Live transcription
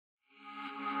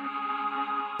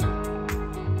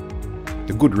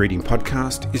The Good Reading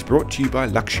Podcast is brought to you by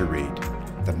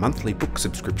LuxuryRead, the monthly book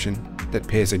subscription that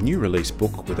pairs a new release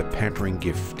book with a pampering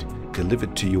gift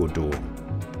delivered to your door.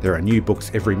 There are new books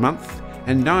every month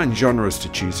and 9 genres to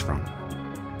choose from.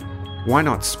 Why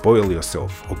not spoil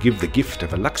yourself or give the gift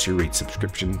of a LuxuryRead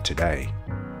subscription today?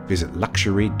 Visit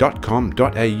luxury.com.au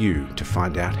to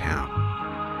find out how.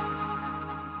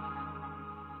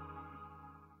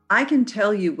 I can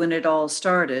tell you when it all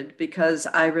started because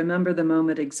I remember the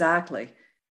moment exactly.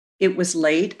 It was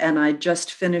late and I'd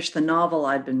just finished the novel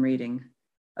I'd been reading.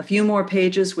 A few more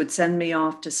pages would send me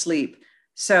off to sleep,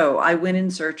 so I went in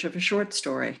search of a short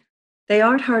story. They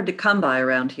aren't hard to come by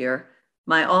around here.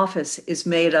 My office is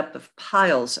made up of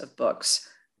piles of books,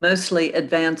 mostly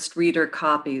advanced reader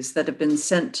copies that have been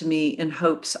sent to me in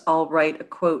hopes I'll write a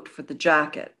quote for the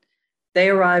jacket. They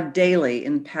arrive daily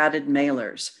in padded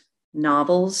mailers.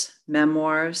 Novels,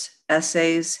 memoirs,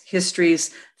 essays,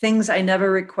 histories, things I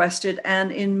never requested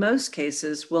and in most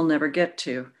cases will never get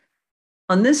to.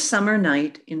 On this summer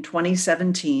night in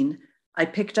 2017, I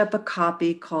picked up a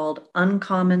copy called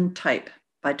Uncommon Type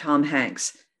by Tom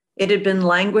Hanks. It had been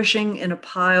languishing in a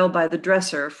pile by the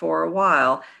dresser for a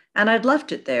while, and I'd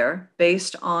left it there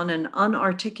based on an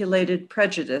unarticulated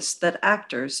prejudice that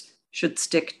actors should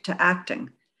stick to acting.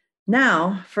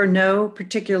 Now, for no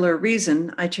particular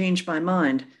reason, I changed my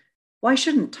mind. Why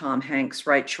shouldn't Tom Hanks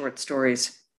write short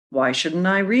stories? Why shouldn't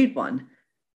I read one?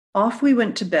 Off we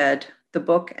went to bed, the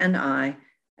book and I,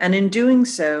 and in doing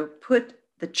so, put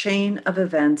the chain of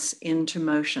events into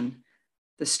motion.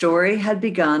 The story had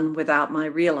begun without my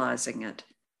realizing it.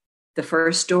 The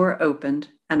first door opened,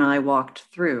 and I walked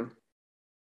through.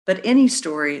 But any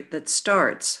story that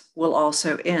starts will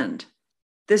also end.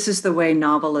 This is the way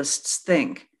novelists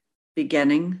think.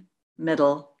 Beginning,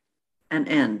 middle, and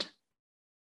end.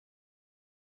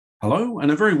 Hello, and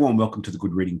a very warm welcome to the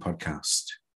Good Reading Podcast.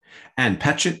 Ann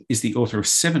Patchett is the author of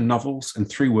 7 novels and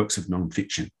 3 works of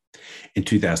non-fiction. In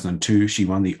 2002, she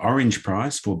won the Orange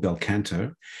Prize for Bel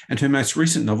Canto, and her most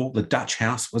recent novel, The Dutch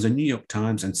House, was a New York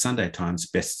Times and Sunday Times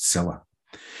bestseller.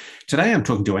 Today, I'm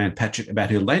talking to Ann Patchett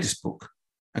about her latest book,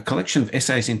 a collection of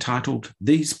essays entitled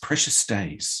These Precious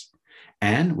Days.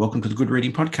 Ann, welcome to the Good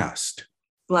Reading Podcast.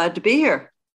 Glad to be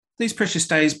here. These Precious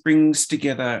Days brings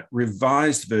together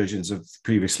revised versions of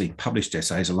previously published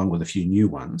essays along with a few new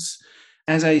ones.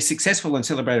 As a successful and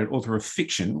celebrated author of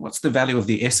fiction, what's the value of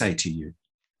the essay to you?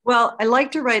 Well, I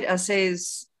like to write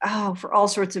essays for all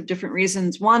sorts of different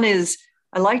reasons. One is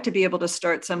I like to be able to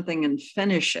start something and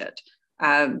finish it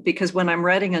because when I'm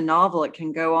writing a novel, it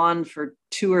can go on for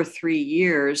 2 or 3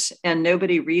 years and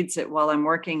nobody reads it while I'm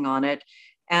working on it.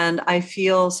 And I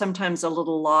feel sometimes a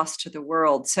little lost to the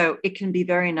world. So it can be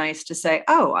very nice to say,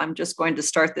 oh, I'm just going to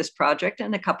start this project.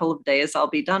 In a couple of days, I'll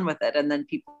be done with it. And then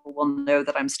people will know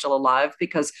that I'm still alive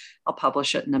because I'll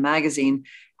publish it in a magazine.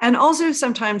 And also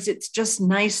sometimes it's just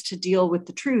nice to deal with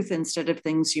the truth instead of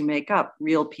things you make up.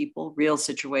 Real people, real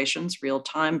situations, real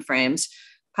time frames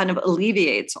kind of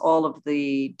alleviates all of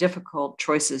the difficult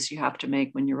choices you have to make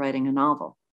when you're writing a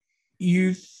novel.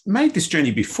 You've made this journey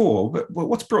before, but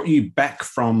what's brought you back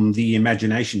from the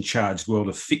imagination-charged world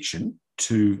of fiction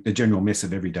to the general mess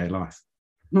of everyday life?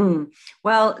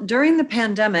 Well, during the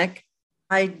pandemic,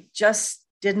 I just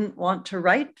didn't want to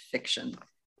write fiction.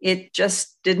 It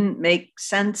just didn't make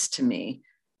sense to me.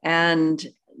 And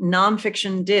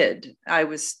nonfiction did. I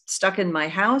was stuck in my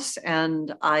house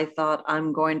and I thought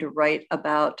I'm going to write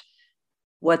about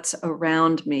what's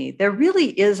around me. There really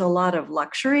is a lot of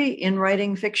luxury in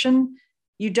writing fiction.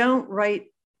 You don't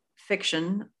write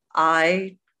fiction.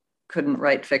 I couldn't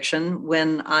write fiction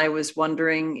when I was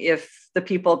wondering if the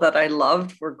people that I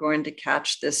loved were going to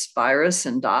catch this virus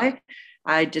and die.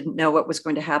 I didn't know what was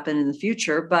going to happen in the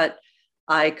future, but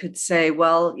I could say,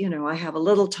 well, I have a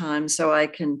little time so I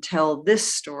can tell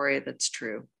this story that's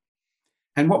true.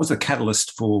 And what was the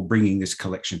catalyst for bringing this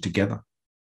collection together?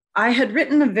 I had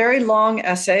written a very long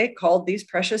essay called These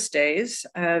Precious Days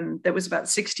that was about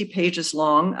 60 pages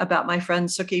long about my friend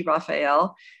Suki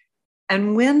Raphael.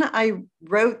 And when I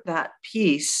wrote that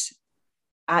piece,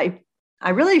 I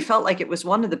really felt like it was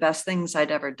one of the best things I'd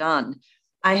ever done.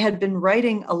 I had been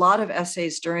writing a lot of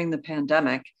essays during the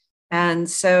pandemic. And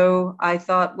so I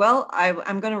thought, well,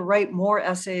 I'm going to write more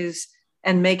essays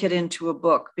and make it into a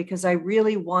book because I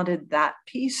really wanted that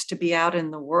piece to be out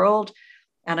in the world.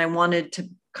 And I wanted to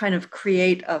kind of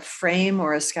create a frame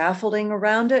or a scaffolding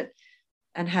around it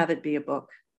and have it be a book.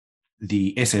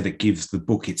 The essay that gives the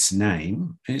book its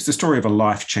name is the story of a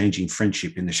life-changing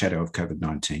friendship in the shadow of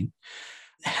COVID-19.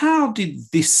 How did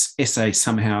this essay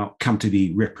somehow come to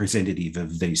be representative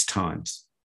of these times?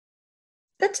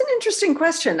 That's an interesting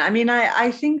question. I mean,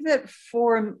 I think that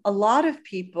for a lot of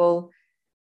people,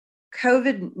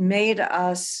 COVID made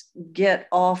us get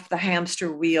off the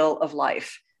hamster wheel of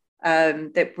life.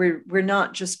 That we're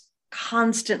not just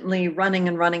constantly running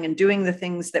and running and doing the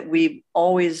things that we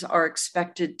always are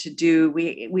expected to do.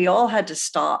 We all had to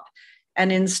stop,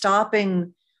 and in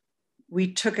stopping,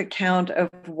 we took account of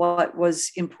what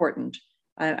was important.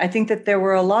 I think that there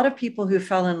were a lot of people who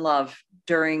fell in love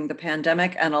during the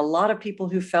pandemic, and a lot of people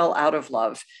who fell out of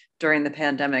love during the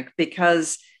pandemic,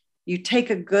 because you take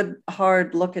a good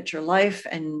hard look at your life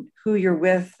and who you're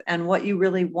with and what you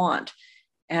really want.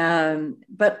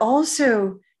 But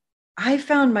also, I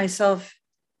found myself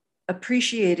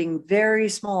appreciating very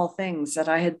small things that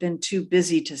I had been too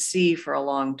busy to see for a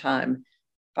long time,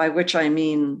 by which I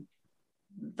mean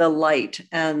the light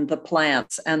and the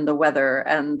plants and the weather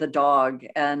and the dog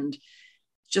and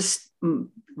just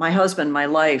my husband, my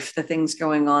life, the things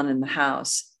going on in the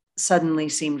house suddenly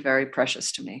seemed very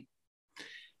precious to me.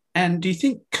 And do you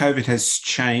think COVID has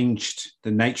changed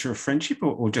the nature of friendship,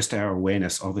 or just our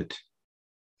awareness of it?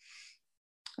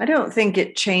 I don't think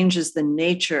it changes the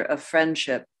nature of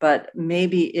friendship, but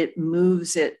maybe it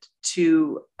moves it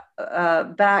to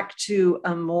back to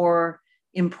a more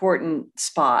important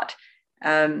spot.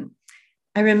 I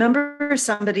remember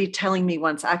somebody telling me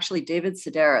once, actually David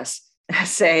Sedaris,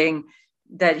 saying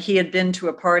that he had been to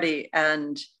a party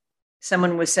and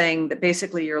someone was saying that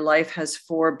basically your life has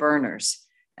four burners,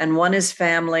 and one is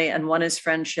family, and one is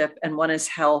friendship, and one is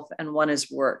health, and one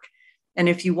is work. And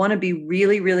if you want to be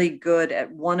really, really good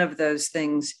at one of those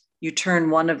things, you turn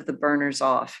one of the burners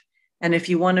off. And if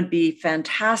you want to be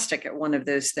fantastic at one of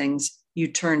those things, you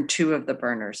turn two of the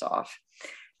burners off.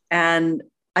 And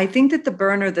I think that the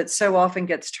burner that so often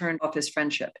gets turned off is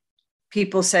friendship.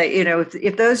 People say,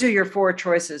 if those are your four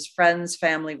choices, friends,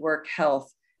 family, work, health,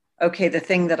 okay, the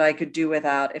thing that I could do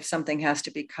without if something has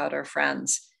to be cut are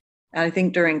friends. And I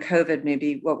think during COVID,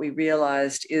 maybe what we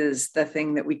realized is the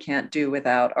thing that we can't do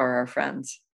without are our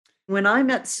friends. When I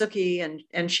met Suki,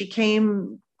 and she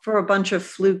came for a bunch of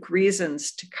fluke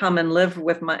reasons to come and live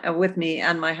with me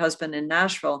and my husband in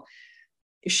Nashville,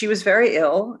 she was very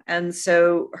ill. And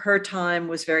so her time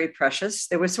was very precious.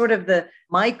 There was sort of the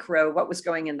micro, what was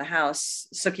going in the house.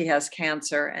 Suki has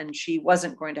cancer and she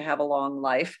wasn't going to have a long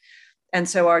life. And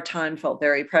so our time felt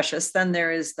very precious. Then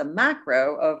there is the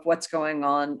macro of what's going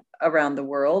on around the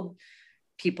world.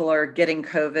 People are getting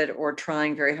COVID or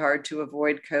trying very hard to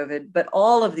avoid COVID. But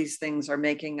all of these things are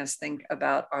making us think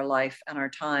about our life and our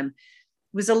time.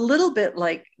 It was a little bit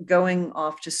like going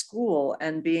off to school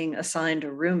and being assigned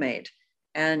a roommate.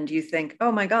 And you think,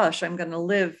 oh my gosh, I'm going to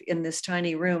live in this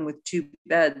tiny room with two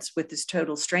beds with this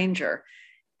total stranger.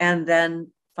 And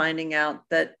then finding out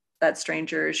that that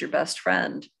stranger is your best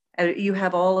friend. And you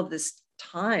have all of this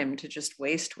time to just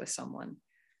waste with someone.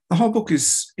 The whole book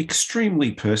is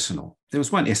extremely personal. There was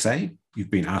one essay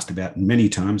you've been asked about many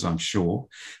times, I'm sure.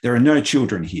 There are no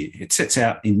children here. It sets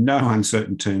out in no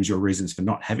uncertain terms your reasons for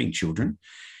not having children.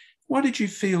 Why did you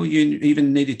feel you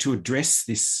even needed to address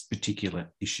this particular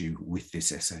issue with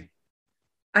this essay?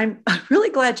 I'm really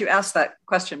glad you asked that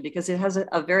question because it has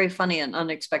a very funny and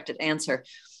unexpected answer.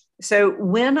 So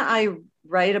when I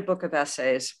write a book of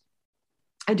essays,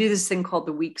 I do this thing called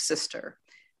the weak sister,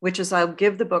 which is I'll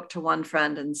give the book to one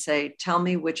friend and say, tell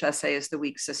me which essay is the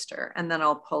weak sister. And then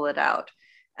I'll pull it out.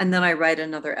 And then I write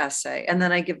another essay. And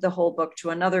then I give the whole book to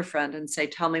another friend and say,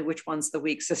 tell me which one's the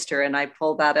weak sister. And I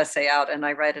pull that essay out and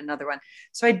I write another one.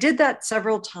 So I did that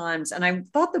several times and I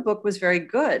thought the book was very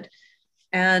good.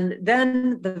 And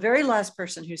then the very last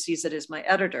person who sees it is my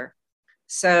editor.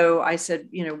 So I said,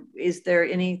 is there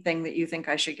anything that you think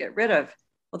I should get rid of?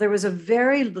 Well, there was a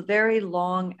very, very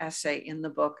long essay in the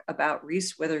book about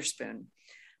Reese Witherspoon.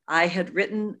 I had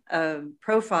written a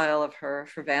profile of her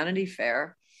for Vanity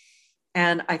Fair,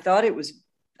 and I thought it was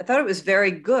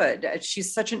very good.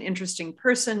 She's such an interesting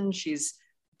person. She's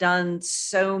done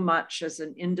so much as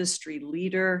an industry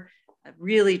leader,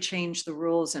 really changed the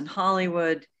rules in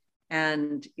Hollywood,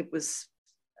 and it was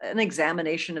an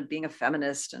examination of being a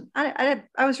feminist. And I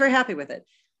was very happy with it.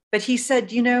 But he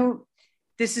said,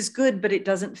 this is good, but it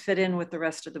doesn't fit in with the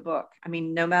rest of the book. I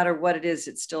mean, no matter what it is,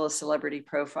 it's still a celebrity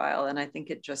profile. And I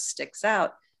think it just sticks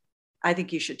out. I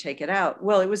think you should take it out.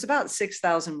 Well, it was about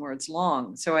 6,000 words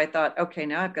long. So I thought, okay,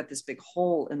 now I've got this big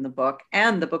hole in the book.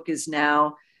 And the book is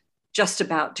now just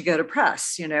about to go to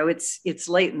press. It's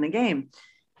late in the game.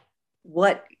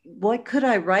 What could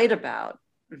I write about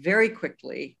very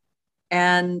quickly?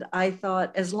 And I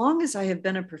thought, as long as I have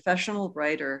been a professional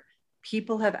writer,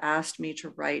 people have asked me to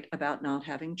write about not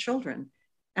having children.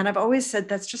 And I've always said,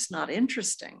 that's just not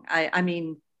interesting. I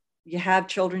mean, You have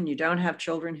children, you don't have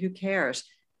children, who cares?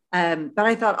 But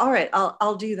I thought, all right,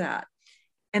 I'll do that.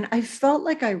 And I felt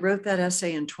like I wrote that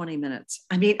essay in 20 minutes.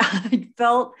 I mean, I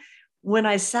felt when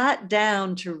I sat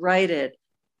down to write it,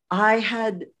 I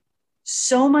had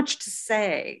so much to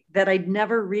say that I'd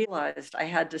never realized I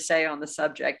had to say on the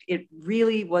subject. It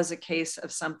really was a case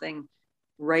of something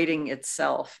writing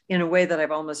itself in a way that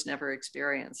I've almost never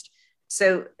experienced.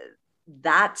 So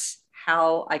that's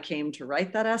how I came to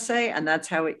write that essay, and that's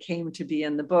how it came to be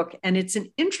in the book. And it's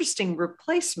an interesting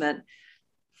replacement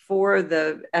for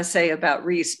the essay about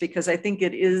Reese, because I think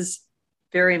it is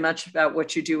very much about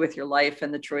what you do with your life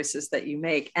and the choices that you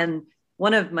make. And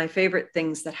one of my favorite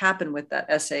things that happened with that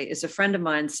essay is a friend of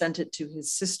mine sent it to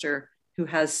his sister, who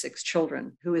has 6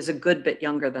 children, who is a good bit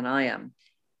younger than I am.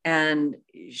 And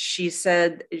she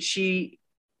said she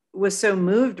was so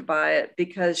moved by it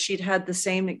because she'd had the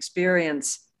same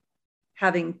experience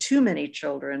having too many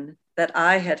children that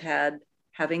I had had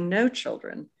having no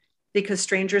children, because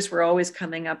strangers were always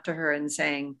coming up to her and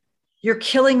saying, "You're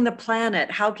killing the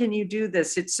planet. How can you do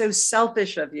this? It's so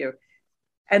selfish of you."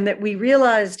 And that we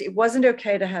realized it wasn't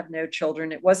okay to have no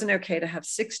children. It wasn't okay to have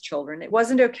 6 children. It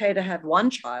wasn't okay to have 1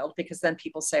 child, because then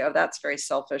people say, oh, that's very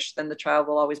selfish. Then the child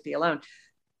will always be alone.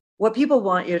 What people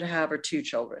want you to have are 2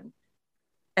 children.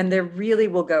 And they really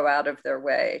will go out of their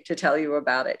way to tell you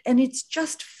about it. And it's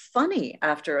just funny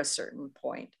after a certain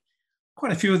point.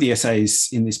 Quite a few of the essays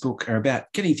in this book are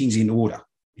about getting things in order: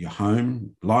 your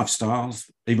home, lifestyles,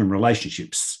 even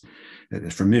relationships,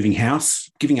 from moving house,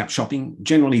 giving up shopping,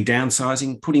 generally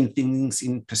downsizing, putting things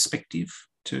in perspective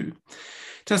too.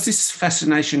 Does this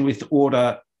fascination with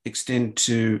order extend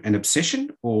to an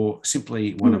obsession, or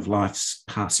simply one of life's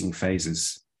passing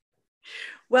phases?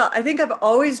 Well, I think I've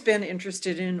always been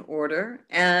interested in order,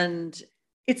 and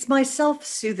it's my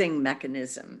self-soothing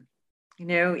mechanism. You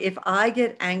know, if I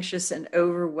get anxious and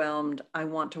overwhelmed, I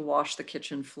want to wash the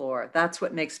kitchen floor. That's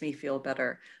what makes me feel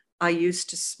better. I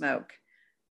used to smoke.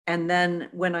 And then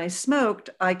when I smoked,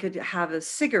 I could have a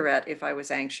cigarette if I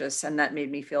was anxious, and that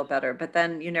made me feel better. But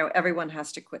then, you know, everyone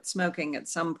has to quit smoking at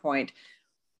some point.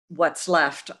 What's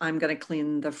left? I'm going to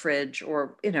clean the fridge,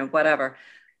 or, you know, whatever.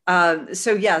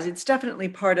 So yes, it's definitely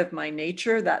part of my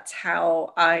nature. That's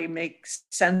how I make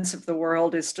sense of the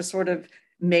world, is to sort of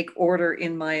make order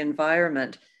in my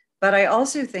environment. But I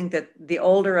also think that the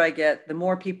older I get, the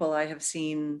more people I have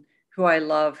seen who I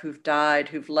love, who've died,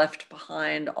 who've left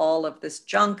behind all of this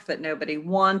junk that nobody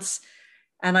wants.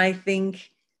 And I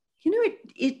think, you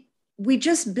know, we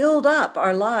just build up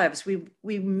our lives.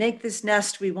 We make this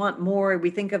nest, we want more, we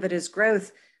think of it as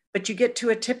growth, but you get to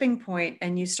a tipping point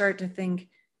and you start to think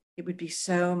it would be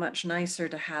so much nicer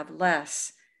to have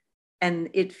less. And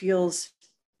it feels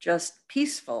just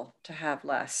peaceful to have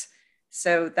less.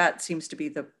 So that seems to be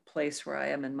the place where I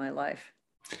am in my life.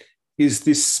 Is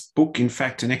this book, in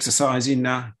fact, an exercise in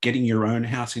getting your own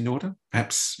house in order,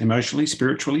 perhaps emotionally,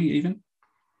 spiritually, even?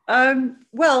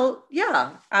 Well,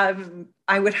 yeah,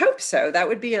 I would hope so. That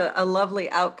would be a lovely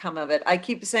outcome of it. I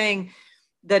keep saying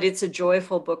that it's a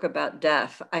joyful book about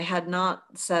death. I had not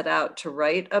set out to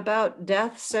write about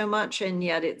death so much, and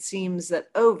yet it seems that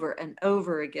over and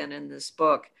over again in this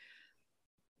book,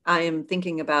 I am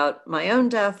thinking about my own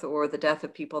death or the death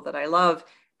of people that I love,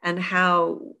 and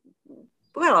how,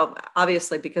 well,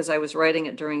 obviously, because I was writing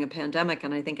it during a pandemic,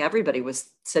 and I think everybody was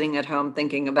sitting at home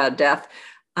thinking about death.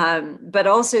 But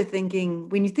also thinking,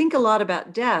 when you think a lot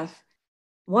about death,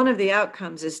 one of the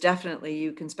outcomes is definitely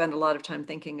you can spend a lot of time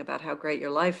thinking about how great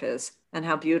your life is and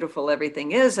how beautiful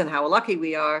everything is and how lucky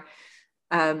we are.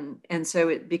 And so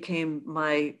it became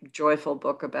my joyful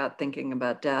book about thinking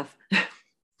about death.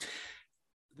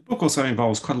 The book also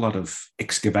involves quite a lot of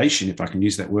excavation, if I can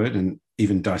use that word, and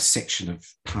even dissection of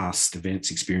past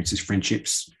events, experiences,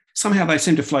 friendships. Somehow they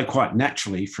seem to flow quite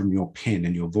naturally from your pen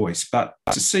and your voice. But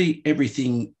to see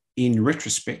everything in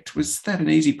retrospect, was that an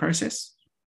easy process?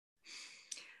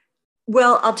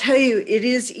 Well, I'll tell you, it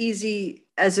is easy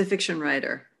as a fiction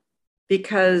writer,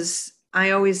 because I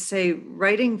always say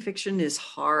writing fiction is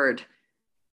hard.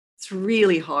 It's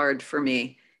really hard for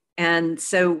me. And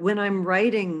so when I'm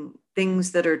writing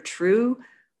things that are true,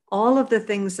 all of the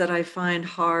things that I find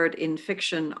hard in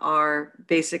fiction are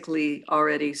basically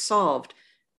already solved.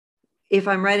 If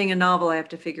I'm writing a novel, I have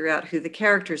to figure out who the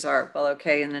characters are. Well,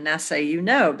 okay, in an essay, you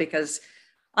know, because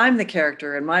I'm the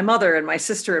character, and my mother and my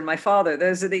sister and my father,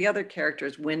 those are the other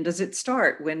characters. When does it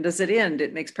start? When does it end?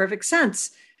 It makes perfect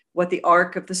sense what the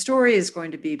arc of the story is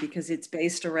going to be, because it's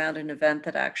based around an event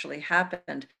that actually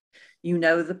happened. You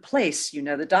know the place, you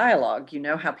know the dialogue, you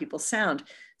know how people sound.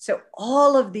 So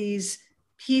all of these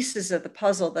pieces of the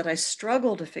puzzle that I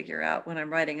struggle to figure out when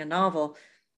I'm writing a novel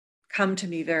come to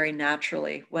me very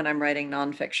naturally when I'm writing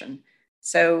nonfiction.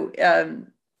 So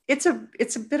it's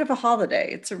a bit of a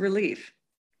holiday. It's a relief.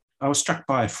 I was struck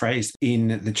by a phrase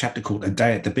in the chapter called A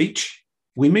Day at the Beach.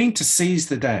 We mean to seize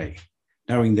the day,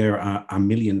 knowing there are a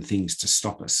million things to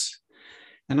stop us.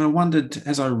 And I wondered,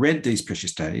 as I read these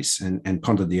precious days and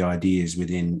pondered the ideas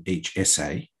within each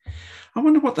essay, I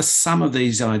wonder what the sum of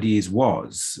these ideas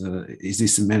was. Is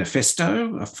this a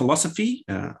manifesto, a philosophy?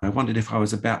 I wondered if I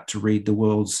was about to read the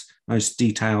world's most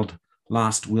detailed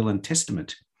last will and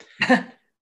testament.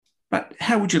 But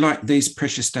how would you like these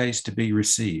precious days to be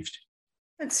received?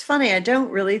 It's funny, I don't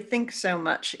really think so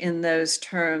much in those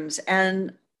terms.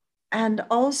 And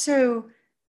also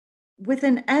with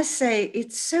an essay,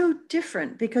 it's so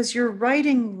different because you're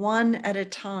writing one at a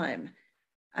time.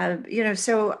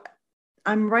 So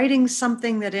I'm writing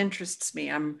something that interests me.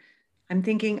 I'm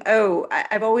thinking,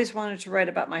 I've always wanted to write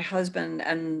about my husband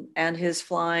and his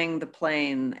flying the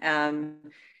plane.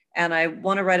 And I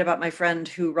want to write about my friend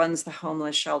who runs the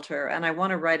homeless shelter. And I want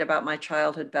to write about my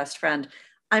childhood best friend.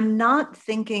 I'm not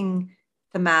thinking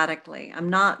thematically. I'm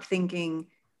not thinking,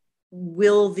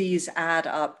 will these add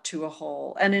up to a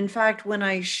whole? And in fact, when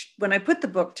I put the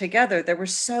book together, there were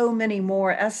so many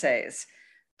more essays,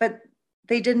 but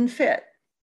they didn't fit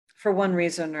for one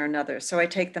reason or another. So I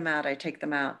take them out.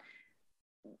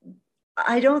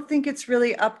 I don't think it's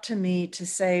really up to me to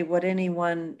say what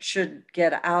anyone should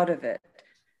get out of it.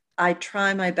 I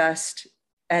try my best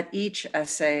at each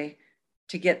essay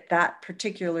to get that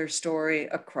particular story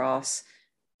across,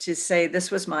 to say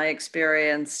this was my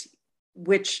experience,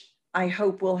 which I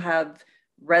hope will have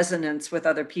resonance with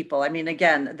other people. I mean,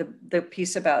 again, the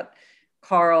piece about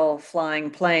Carl flying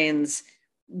planes,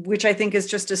 which I think is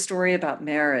just a story about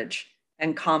marriage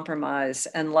and compromise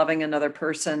and loving another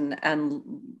person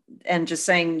and just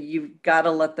saying you've got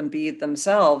to let them be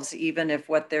themselves, even if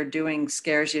what they're doing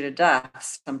scares you to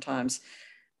death sometimes.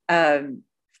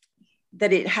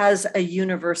 That it has a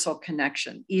universal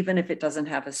connection, even if it doesn't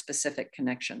have a specific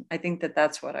connection. I think that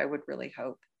that's what I would really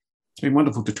hope. It's been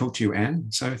wonderful to talk to you, Anne.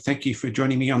 So thank you for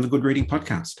joining me on the Good Reading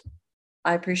Podcast.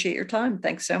 I appreciate your time.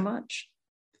 Thanks so much.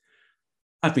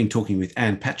 I've been talking with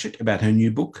Anne Patchett about her new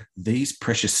book, These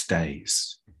Precious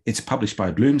Days. It's published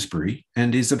by Bloomsbury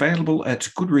and is available at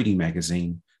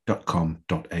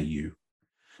goodreadingmagazine.com.au.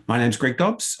 My name's Greg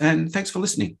Dobbs, and thanks for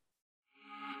listening.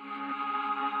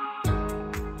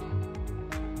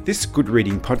 This Good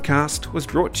Reading Podcast was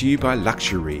brought to you by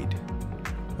Luxuread.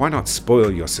 Why not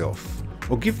spoil yourself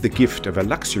or give the gift of a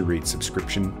Luxuread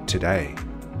subscription today?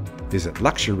 Visit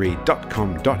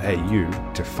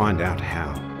luxuread.com.au to find out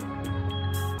how.